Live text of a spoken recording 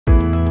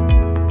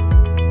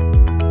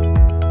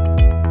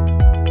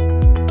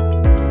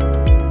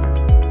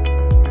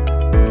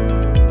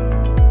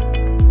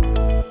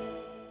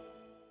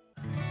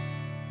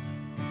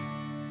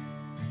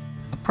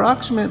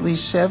Approximately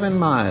 7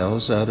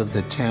 miles out of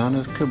the town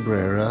of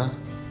Cabrera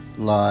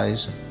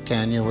lies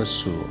Caño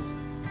Azul.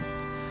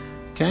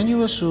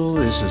 Caño Azul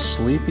is a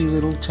sleepy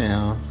little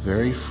town,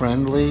 very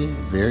friendly,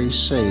 very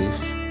safe,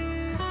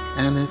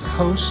 and it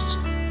hosts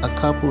a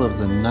couple of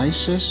the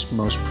nicest,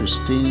 most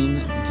pristine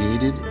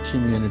gated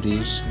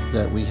communities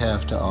that we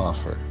have to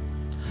offer.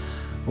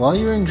 While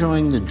you're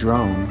enjoying the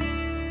drone,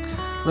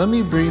 let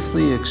me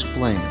briefly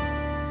explain.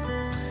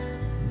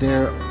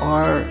 There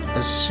are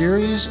a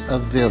series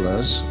of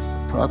villas,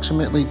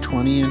 approximately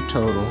 20 in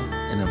total,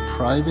 in a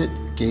private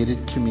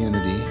gated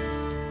community.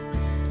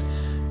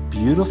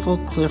 Beautiful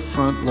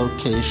cliffront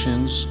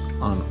locations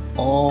on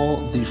all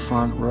the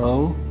front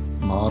row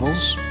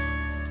models.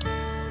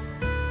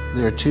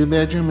 There are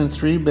 2-bedroom and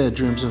 3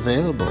 bedrooms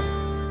available.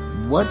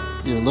 What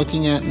you're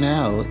looking at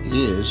now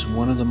is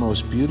one of the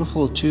most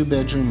beautiful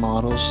 2-bedroom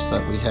models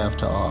that we have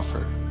to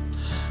offer.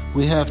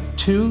 We have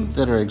 2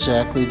 that are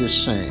exactly the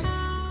same.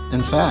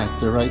 In fact,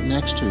 they're right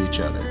next to each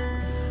other.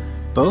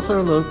 Both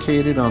are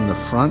located on the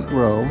front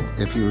row,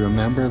 if you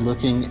remember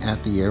looking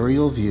at the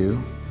aerial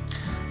view.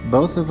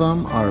 Both of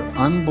them are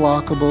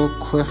unblockable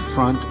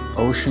cliff-front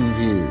ocean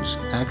views,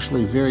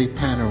 actually very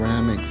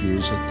panoramic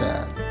views at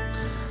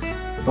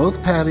that.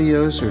 Both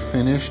patios are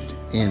finished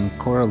in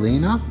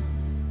Coralina,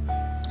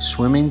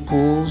 swimming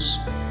pools.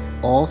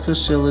 All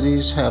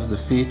facilities have the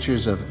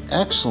features of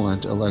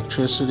excellent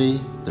electricity.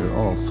 They're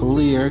all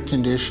fully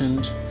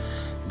air-conditioned.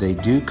 They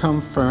do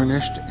come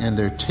furnished, and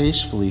they're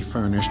tastefully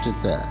furnished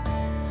at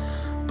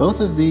that.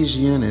 Both of these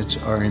units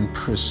are in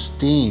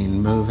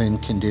pristine move-in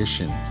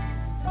condition,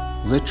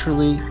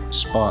 literally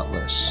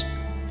spotless.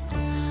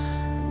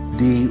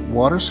 The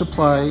water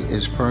supply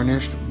is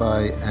furnished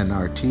by an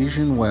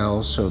artesian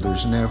well, so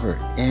there's never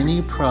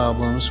any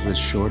problems with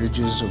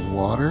shortages of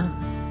water.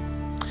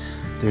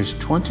 There's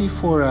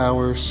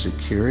 24-hour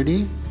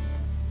security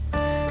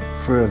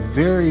for a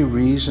very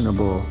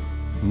reasonable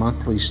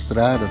monthly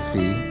strata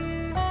fee,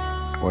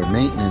 or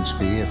maintenance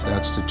fee, if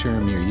that's the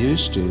term you're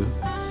used to.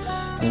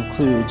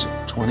 Includes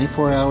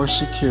 24-hour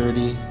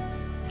security,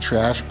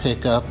 trash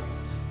pickup,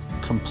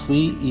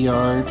 complete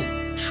yard,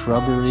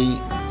 shrubbery,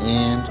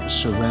 and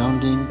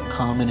surrounding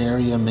common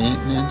area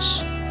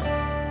maintenance.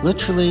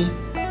 Literally,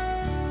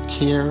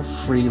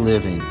 carefree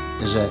living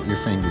is at your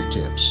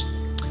fingertips.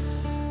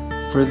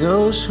 For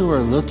those who are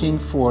looking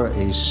for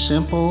a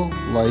simple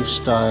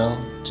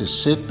lifestyle to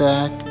sit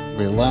back,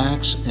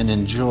 relax, and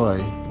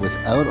enjoy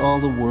without all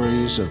the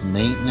worries of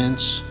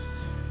maintenance,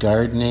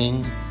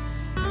 gardening,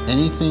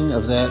 anything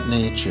of that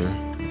nature,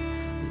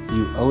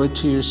 you owe it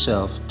to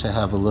yourself to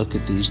have a look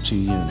at these 2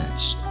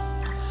 units.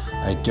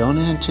 I don't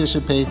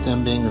anticipate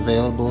them being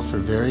available for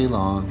very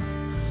long.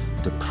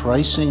 The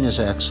pricing is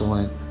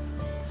excellent.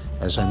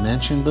 As I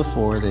mentioned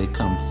before, they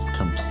come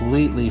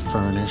completely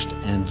furnished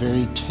and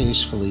very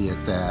tastefully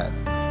at that.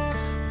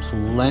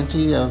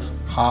 Plenty of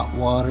hot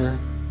water,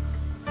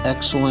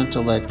 excellent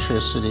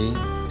electricity,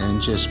 and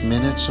just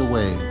minutes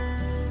away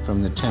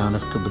from the town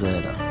of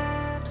Cabrera.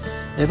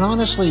 It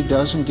honestly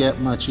doesn't get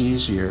much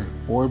easier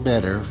or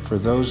better for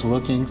those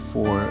looking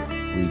for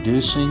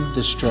reducing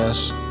the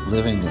stress,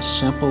 living a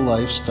simple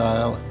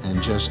lifestyle,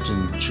 and just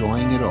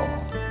enjoying it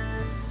all.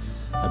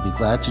 I'd be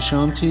glad to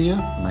show them to you.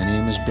 My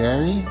name is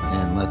Barry,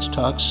 and let's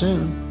talk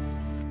soon.